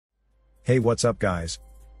Hey, what's up guys?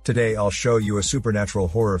 Today I'll show you a supernatural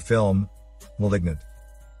horror film, Malignant.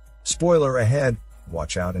 Spoiler ahead,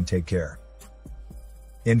 watch out and take care.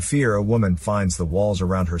 In fear, a woman finds the walls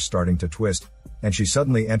around her starting to twist, and she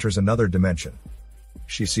suddenly enters another dimension.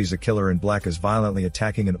 She sees a killer in black is violently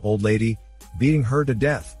attacking an old lady, beating her to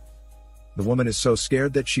death. The woman is so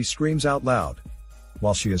scared that she screams out loud.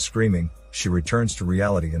 While she is screaming, she returns to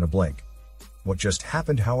reality in a blink. What just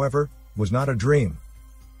happened, however, was not a dream.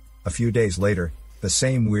 A few days later, the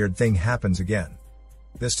same weird thing happens again.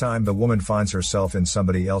 This time the woman finds herself in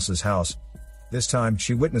somebody else's house. This time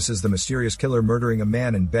she witnesses the mysterious killer murdering a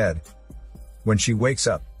man in bed. When she wakes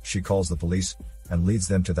up, she calls the police and leads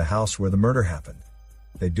them to the house where the murder happened.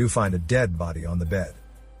 They do find a dead body on the bed.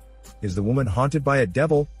 Is the woman haunted by a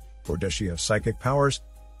devil, or does she have psychic powers?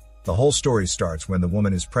 The whole story starts when the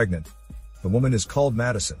woman is pregnant. The woman is called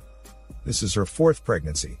Madison. This is her 4th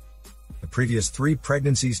pregnancy. The previous 3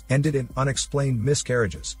 pregnancies ended in unexplained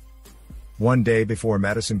miscarriages. One day before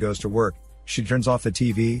Madison goes to work, she turns off the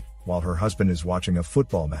TV while her husband is watching a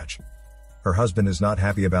football match. Her husband is not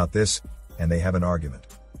happy about this, and they have an argument.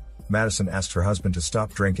 Madison asks her husband to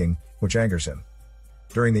stop drinking, which angers him.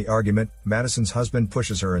 During the argument, Madison's husband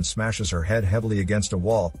pushes her and smashes her head heavily against a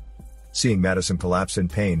wall. Seeing Madison collapse in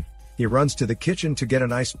pain, he runs to the kitchen to get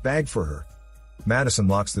an ice bag for her. Madison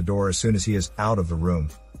locks the door as soon as he is out of the room.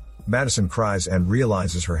 Madison cries and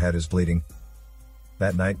realizes her head is bleeding.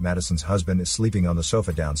 That night, Madison's husband is sleeping on the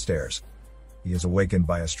sofa downstairs. He is awakened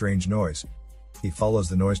by a strange noise. He follows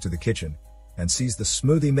the noise to the kitchen and sees the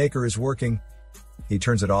smoothie maker is working. He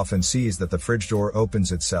turns it off and sees that the fridge door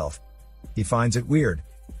opens itself. He finds it weird.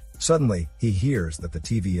 Suddenly, he hears that the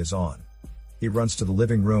TV is on. He runs to the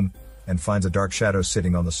living room and finds a dark shadow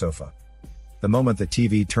sitting on the sofa. The moment the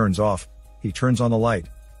TV turns off, he turns on the light.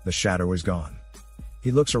 The shadow is gone. He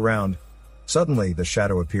looks around. Suddenly, the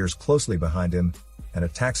shadow appears closely behind him and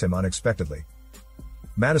attacks him unexpectedly.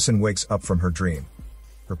 Madison wakes up from her dream.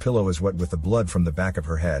 Her pillow is wet with the blood from the back of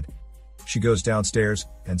her head. She goes downstairs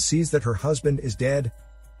and sees that her husband is dead.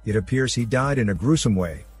 It appears he died in a gruesome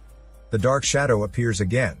way. The dark shadow appears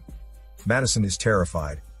again. Madison is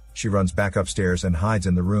terrified. She runs back upstairs and hides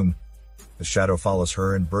in the room. The shadow follows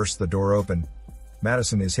her and bursts the door open.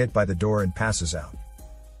 Madison is hit by the door and passes out.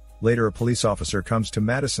 Later, a police officer comes to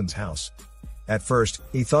Madison's house. At first,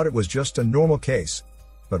 he thought it was just a normal case,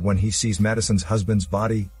 but when he sees Madison's husband's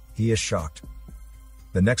body, he is shocked.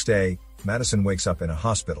 The next day, Madison wakes up in a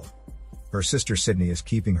hospital. Her sister Sydney is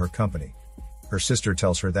keeping her company. Her sister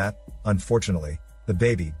tells her that, unfortunately, the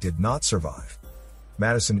baby did not survive.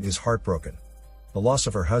 Madison is heartbroken. The loss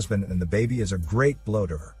of her husband and the baby is a great blow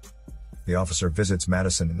to her. The officer visits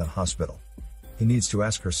Madison in the hospital. He needs to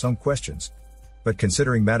ask her some questions. But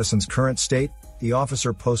considering Madison's current state, the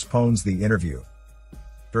officer postpones the interview.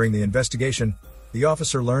 During the investigation, the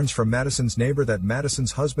officer learns from Madison's neighbor that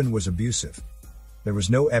Madison's husband was abusive. There was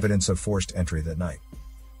no evidence of forced entry that night.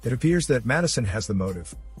 It appears that Madison has the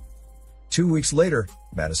motive. 2 weeks later,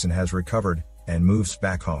 Madison has recovered and moves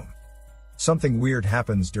back home. Something weird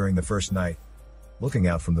happens during the first night. Looking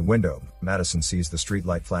out from the window, Madison sees the street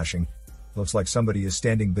light flashing. Looks like somebody is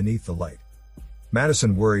standing beneath the light.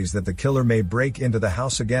 Madison worries that the killer may break into the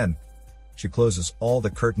house again. She closes all the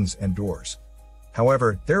curtains and doors.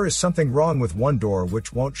 However, there is something wrong with one door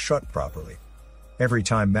which won't shut properly. Every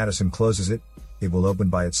time Madison closes it, it will open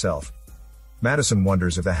by itself. Madison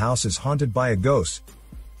wonders if the house is haunted by a ghost.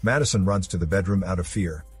 Madison runs to the bedroom out of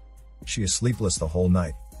fear. She is sleepless the whole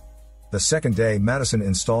night. The second day, Madison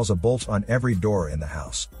installs a bolt on every door in the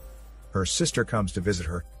house. Her sister comes to visit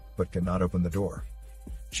her, but cannot open the door.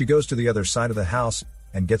 She goes to the other side of the house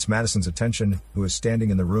and gets Madison's attention, who is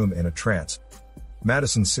standing in the room in a trance.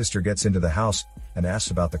 Madison's sister gets into the house and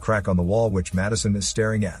asks about the crack on the wall which Madison is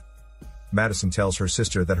staring at. Madison tells her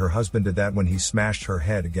sister that her husband did that when he smashed her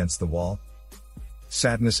head against the wall.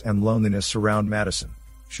 Sadness and loneliness surround Madison.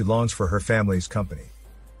 She longs for her family's company.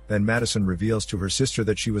 Then Madison reveals to her sister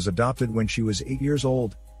that she was adopted when she was 8 years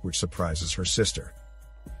old, which surprises her sister.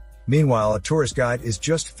 Meanwhile, a tourist guide is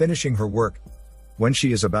just finishing her work. When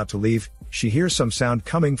she is about to leave, she hears some sound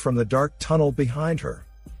coming from the dark tunnel behind her.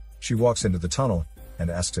 She walks into the tunnel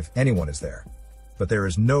and asks if anyone is there, but there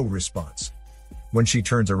is no response. When she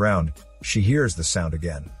turns around, she hears the sound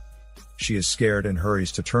again. She is scared and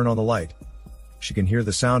hurries to turn on the light. She can hear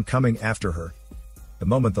the sound coming after her. The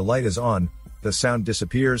moment the light is on, the sound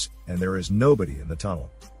disappears and there is nobody in the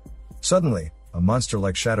tunnel. Suddenly, a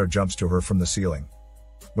monster-like shadow jumps to her from the ceiling.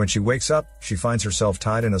 When she wakes up, she finds herself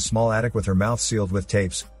tied in a small attic with her mouth sealed with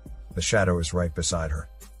tapes. The shadow is right beside her.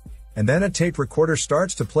 And then a tape recorder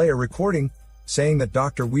starts to play a recording, saying that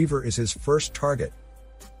Dr. Weaver is his first target.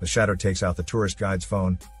 The shadow takes out the tourist guide's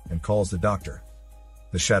phone and calls the doctor.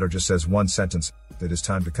 The shadow just says one sentence, that it's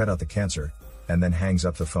time to cut out the cancer, and then hangs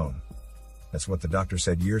up the phone. That's what the doctor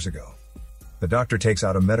said years ago. The doctor takes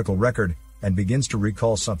out a medical record and begins to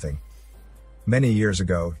recall something. Many years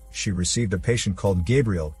ago, she received a patient called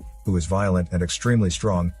Gabriel, who is violent and extremely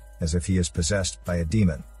strong, as if he is possessed by a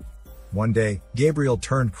demon. One day, Gabriel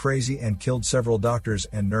turned crazy and killed several doctors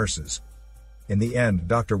and nurses. In the end,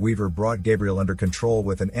 Dr. Weaver brought Gabriel under control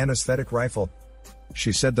with an anesthetic rifle.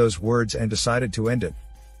 She said those words and decided to end it.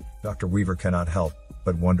 Dr. Weaver cannot help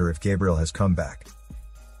but wonder if Gabriel has come back.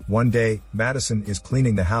 One day, Madison is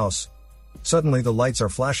cleaning the house. Suddenly the lights are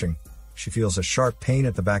flashing. She feels a sharp pain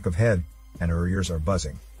at the back of head, and her ears are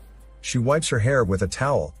buzzing. She wipes her hair with a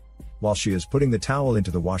towel. While she is putting the towel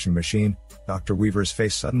into the washing machine, Dr. Weaver's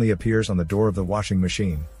face suddenly appears on the door of the washing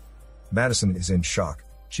machine. Madison is in shock.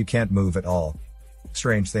 She can't move at all.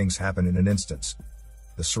 Strange things happen in an instant.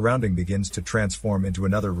 The surrounding begins to transform into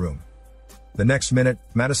another room. The next minute,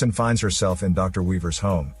 Madison finds herself in Dr. Weaver's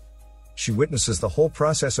home. She witnesses the whole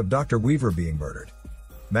process of Dr. Weaver being murdered.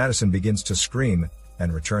 Madison begins to scream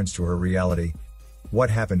and returns to her reality. What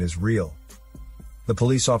happened is real. The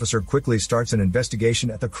police officer quickly starts an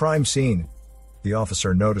investigation at the crime scene. The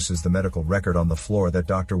officer notices the medical record on the floor that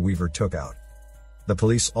Dr. Weaver took out. The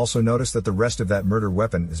police also notice that the rest of that murder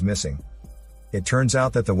weapon is missing. It turns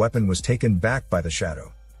out that the weapon was taken back by the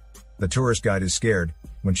shadow. The tourist guide is scared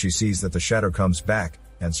when she sees that the shadow comes back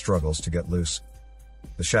and struggles to get loose.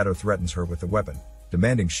 The shadow threatens her with the weapon,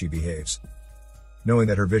 demanding she behaves. Knowing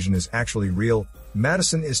that her vision is actually real,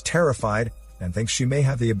 Madison is terrified and thinks she may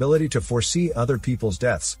have the ability to foresee other people's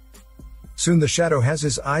deaths. Soon the shadow has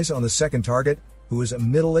his eyes on the second target, who is a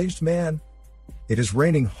middle-aged man. It is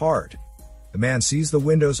raining hard. The man sees the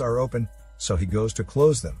windows are open, so he goes to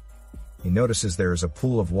close them. He notices there is a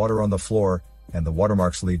pool of water on the floor, and the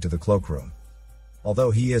watermarks lead to the cloakroom.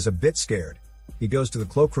 Although he is a bit scared, he goes to the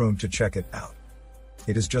cloakroom to check it out.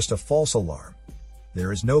 It is just a false alarm.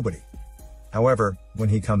 There is nobody. However, when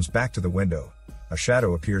he comes back to the window, a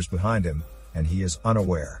shadow appears behind him, and he is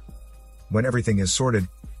unaware. When everything is sorted,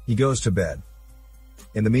 he goes to bed.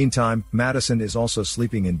 In the meantime, Madison is also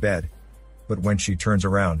sleeping in bed. But when she turns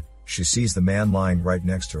around, she sees the man lying right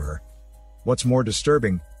next to her. What's more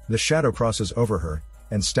disturbing, the shadow crosses over her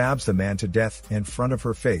and stabs the man to death in front of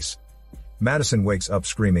her face. Madison wakes up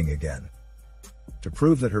screaming again. To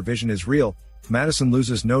prove that her vision is real, Madison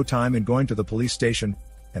loses no time in going to the police station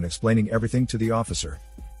and explaining everything to the officer.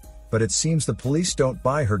 But it seems the police don't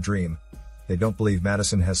buy her dream. They don't believe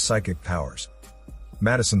Madison has psychic powers.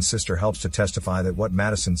 Madison's sister helps to testify that what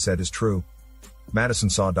Madison said is true. Madison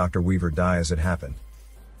saw Dr. Weaver die as it happened.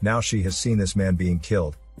 Now she has seen this man being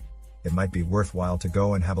killed. It might be worthwhile to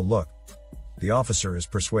go and have a look. The officer is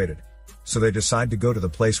persuaded, so they decide to go to the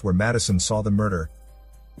place where Madison saw the murder.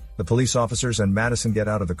 The police officers and Madison get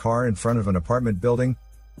out of the car in front of an apartment building.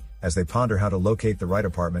 As they ponder how to locate the right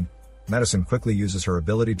apartment, Madison quickly uses her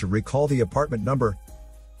ability to recall the apartment number.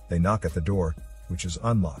 They knock at the door, which is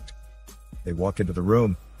unlocked. They walk into the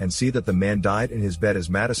room and see that the man died in his bed as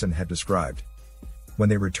Madison had described. When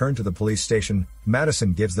they return to the police station,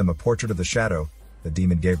 Madison gives them a portrait of the shadow, the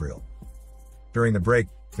demon Gabriel. During the break,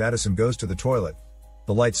 Madison goes to the toilet.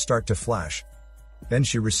 The lights start to flash. Then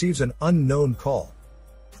she receives an unknown call.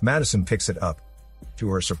 Madison picks it up. To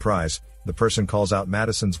her surprise, the person calls out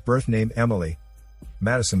Madison's birth name Emily.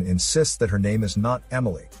 Madison insists that her name is not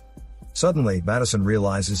Emily. Suddenly, Madison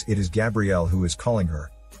realizes it is Gabrielle who is calling her.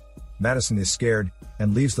 Madison is scared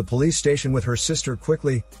and leaves the police station with her sister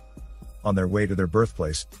quickly. On their way to their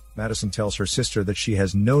birthplace, Madison tells her sister that she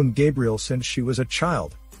has known Gabriel since she was a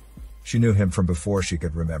child. She knew him from before she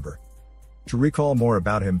could remember. To recall more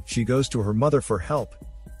about him, she goes to her mother for help.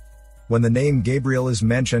 When the name Gabriel is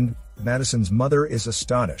mentioned, Madison's mother is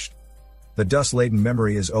astonished. The dust-laden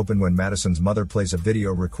memory is opened when Madison's mother plays a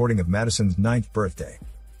video recording of Madison's 9th birthday.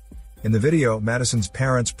 In the video, Madison's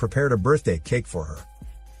parents prepared a birthday cake for her.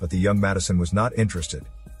 But the young Madison was not interested.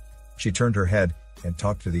 She turned her head and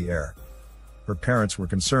talked to the air. Her parents were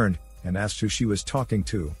concerned and asked who she was talking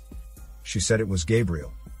to. She said it was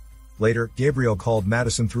Gabriel. Later, Gabriel called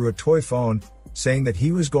Madison through a toy phone, saying that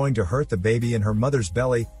he was going to hurt the baby in her mother's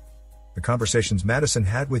belly. The conversations Madison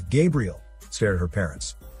had with Gabriel scared her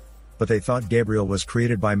parents. But they thought Gabriel was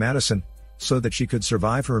created by Madison so that she could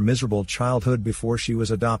survive her miserable childhood before she was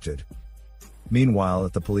adopted. Meanwhile,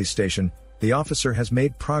 at the police station, the officer has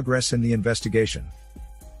made progress in the investigation.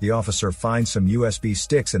 The officer finds some USB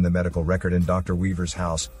sticks in the medical record in Dr. Weaver's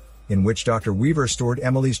house, in which Dr. Weaver stored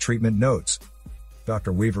Emily's treatment notes.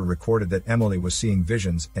 Dr. Weaver recorded that Emily was seeing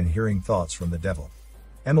visions and hearing thoughts from the devil.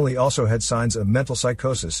 Emily also had signs of mental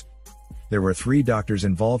psychosis. There were 3 doctors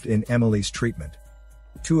involved in Emily's treatment.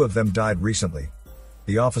 2 of them died recently.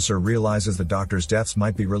 The officer realizes the doctors' deaths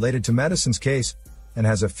might be related to Madison's case, and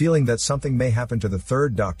has a feeling that something may happen to the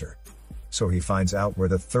 3rd doctor. So he finds out where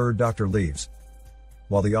the 3rd doctor lives.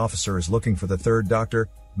 While the officer is looking for the 3rd doctor,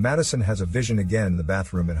 Madison has a vision again in the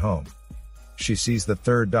bathroom at home. She sees the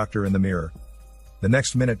 3rd doctor in the mirror. The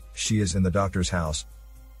next minute, she is in the doctor's house.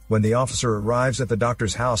 When the officer arrives at the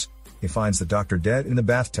doctor's house, he finds the doctor dead in the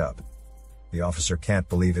bathtub. The officer can't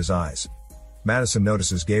believe his eyes. Madison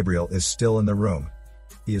notices Gabriel is still in the room.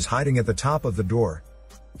 He is hiding at the top of the door.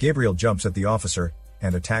 Gabriel jumps at the officer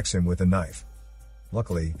and attacks him with a knife.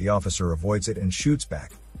 Luckily, the officer avoids it and shoots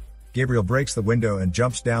back. Gabriel breaks the window and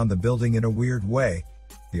jumps down the building in a weird way.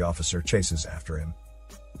 The officer chases after him.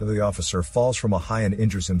 Though the officer falls from a high and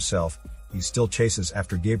injures himself, he still chases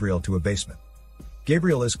after Gabriel to a basement.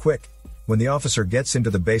 Gabriel is quick. When the officer gets into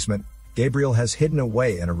the basement, Gabriel has hidden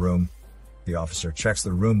away in a room. The officer checks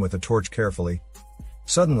the room with a torch carefully.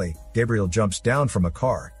 Suddenly, Gabriel jumps down from a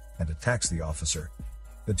car and attacks the officer.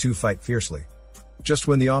 The 2 fight fiercely. Just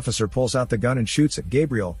when the officer pulls out the gun and shoots at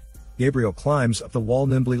Gabriel, Gabriel climbs up the wall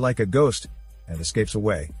nimbly like a ghost and escapes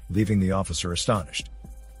away, leaving the officer astonished.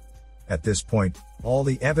 At this point, all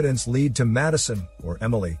the evidence lead to Madison, or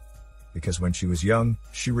Emily, because when she was young,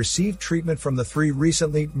 she received treatment from the 3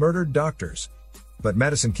 recently murdered doctors. But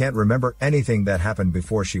Madison can't remember anything that happened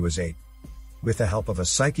before she was 8. With the help of a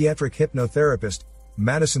psychiatric hypnotherapist,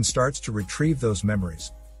 Madison starts to retrieve those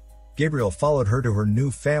memories. Gabriel followed her to her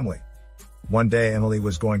new family. One day Emily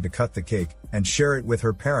was going to cut the cake and share it with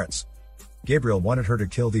her parents. Gabriel wanted her to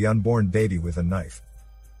kill the unborn baby with a knife.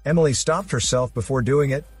 Emily stopped herself before doing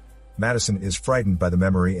it. Madison is frightened by the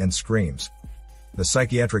memory and screams. The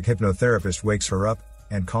psychiatric hypnotherapist wakes her up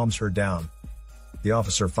and calms her down. The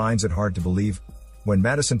officer finds it hard to believe when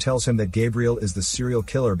Madison tells him that Gabriel is the serial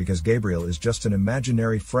killer because Gabriel is just an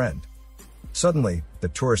imaginary friend. Suddenly, the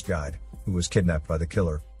tourist guide, who was kidnapped by the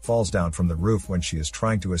killer, falls down from the roof when she is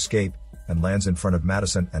trying to escape and lands in front of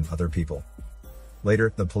Madison and other people.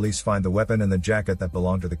 Later, the police find the weapon and the jacket that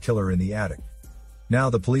belonged to the killer in the attic. Now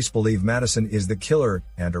the police believe Madison is the killer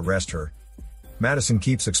and arrest her. Madison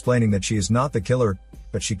keeps explaining that she is not the killer,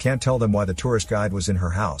 but she can't tell them why the tourist guide was in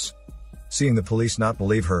her house. Seeing the police not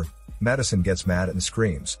believe her, Madison gets mad and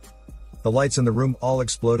screams. The lights in the room all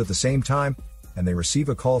explode at the same time, and they receive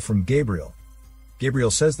a call from Gabriel.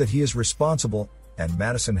 Gabriel says that he is responsible, and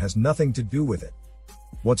Madison has nothing to do with it.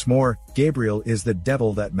 What's more, Gabriel is the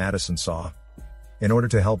devil that Madison saw. In order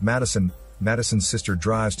to help Madison, Madison's sister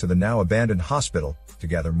drives to the now abandoned hospital to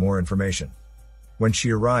gather more information. When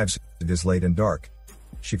she arrives, it is late and dark.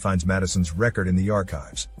 She finds Madison's record in the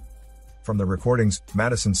archives. From the recordings,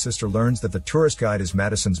 Madison's sister learns that the tourist guide is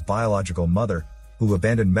Madison's biological mother, who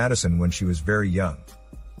abandoned Madison when she was very young.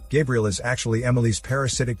 Gabriel is actually Emily's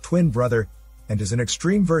parasitic twin brother, and is an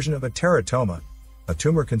extreme version of a teratoma, a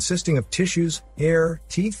tumor consisting of tissues, hair,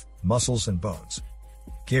 teeth, muscles, and bones.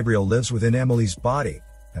 Gabriel lives within Emily's body,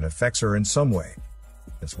 and affects her in some way.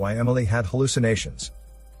 That's why Emily had hallucinations.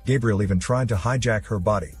 Gabriel even tried to hijack her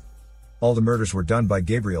body. All the murders were done by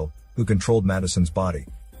Gabriel, who controlled Madison's body.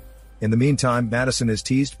 In the meantime, Madison is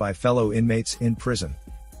teased by fellow inmates in prison.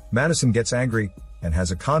 Madison gets angry, and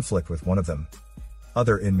has a conflict with one of them.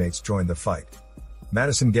 Other inmates join the fight.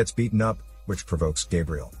 Madison gets beaten up, which provokes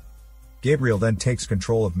Gabriel. Gabriel then takes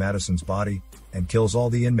control of Madison's body, and kills all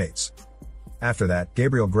the inmates. After that,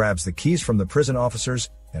 Gabriel grabs the keys from the prison officers,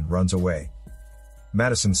 and runs away.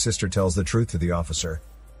 Madison's sister tells the truth to the officer.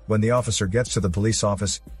 When the officer gets to the police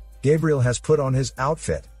office, Gabriel has put on his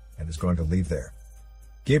outfit, and is going to leave there.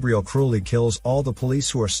 Gabriel cruelly kills all the police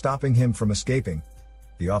who are stopping him from escaping.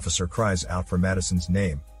 The officer cries out for Madison's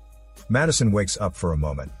name. Madison wakes up for a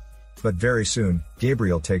moment. But very soon,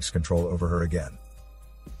 Gabriel takes control over her again.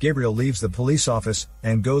 Gabriel leaves the police office,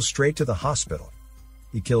 and goes straight to the hospital.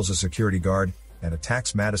 He kills a security guard, and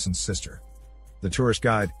attacks Madison's sister. The tourist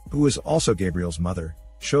guide, who is also Gabriel's mother,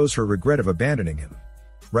 shows her regret of abandoning him.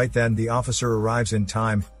 Right then, the officer arrives in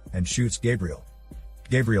time, and shoots Gabriel.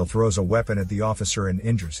 Gabriel throws a weapon at the officer and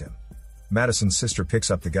injures him. Madison's sister picks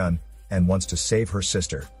up the gun, and wants to save her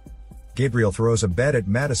sister. Gabriel throws a bed at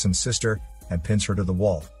Madison's sister, and pins her to the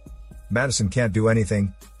wall. Madison can't do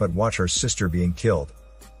anything, but watch her sister being killed.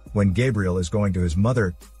 When Gabriel is going to his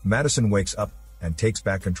mother, Madison wakes up, and takes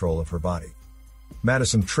back control of her body.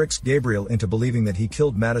 Madison tricks Gabriel into believing that he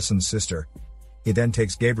killed Madison's sister. He then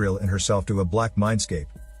takes Gabriel and herself to a black mindscape.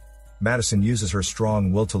 Madison uses her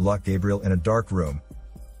strong will to lock Gabriel in a dark room.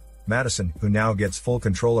 Madison, who now gets full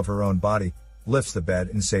control of her own body, lifts the bed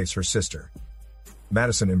and saves her sister.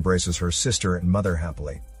 Madison embraces her sister and mother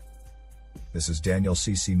happily. This is Daniel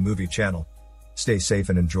CC Movie Channel. Stay safe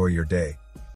and enjoy your day.